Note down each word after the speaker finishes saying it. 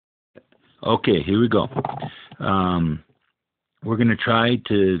Okay, here we go. We're going to try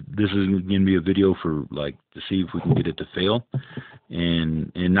to, this is going to be a video for, like, to see if we can get it to fail.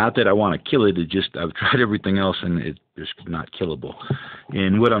 And not that I want to kill it, it just, I've tried everything else and it's just not killable.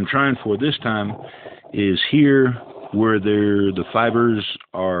 And what I'm trying for this time is here where the fibers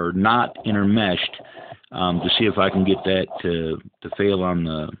are not intermeshed, to see if I can get that to fail on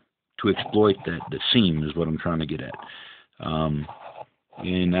to exploit the seam is what I'm trying to get at.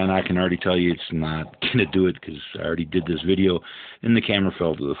 And then I can already tell you it's not going to do it because I already did this video and the camera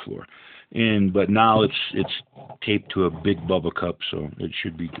fell to the floor. But now it's taped to a big bubble cup, so it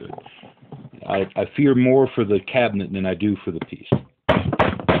should be good. I fear more for the cabinet than I do for the piece.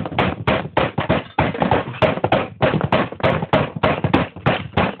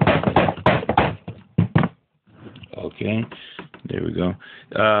 Okay, there we go.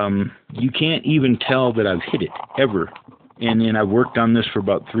 You can't even tell that I've hit it, ever. And then I've worked on this for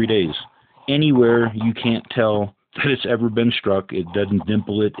about 3 days. Anywhere, you can't tell that it's ever been struck. It doesn't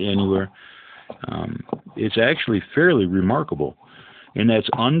dimple it anywhere. It's actually fairly remarkable. And that's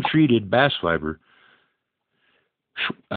untreated bass fiber.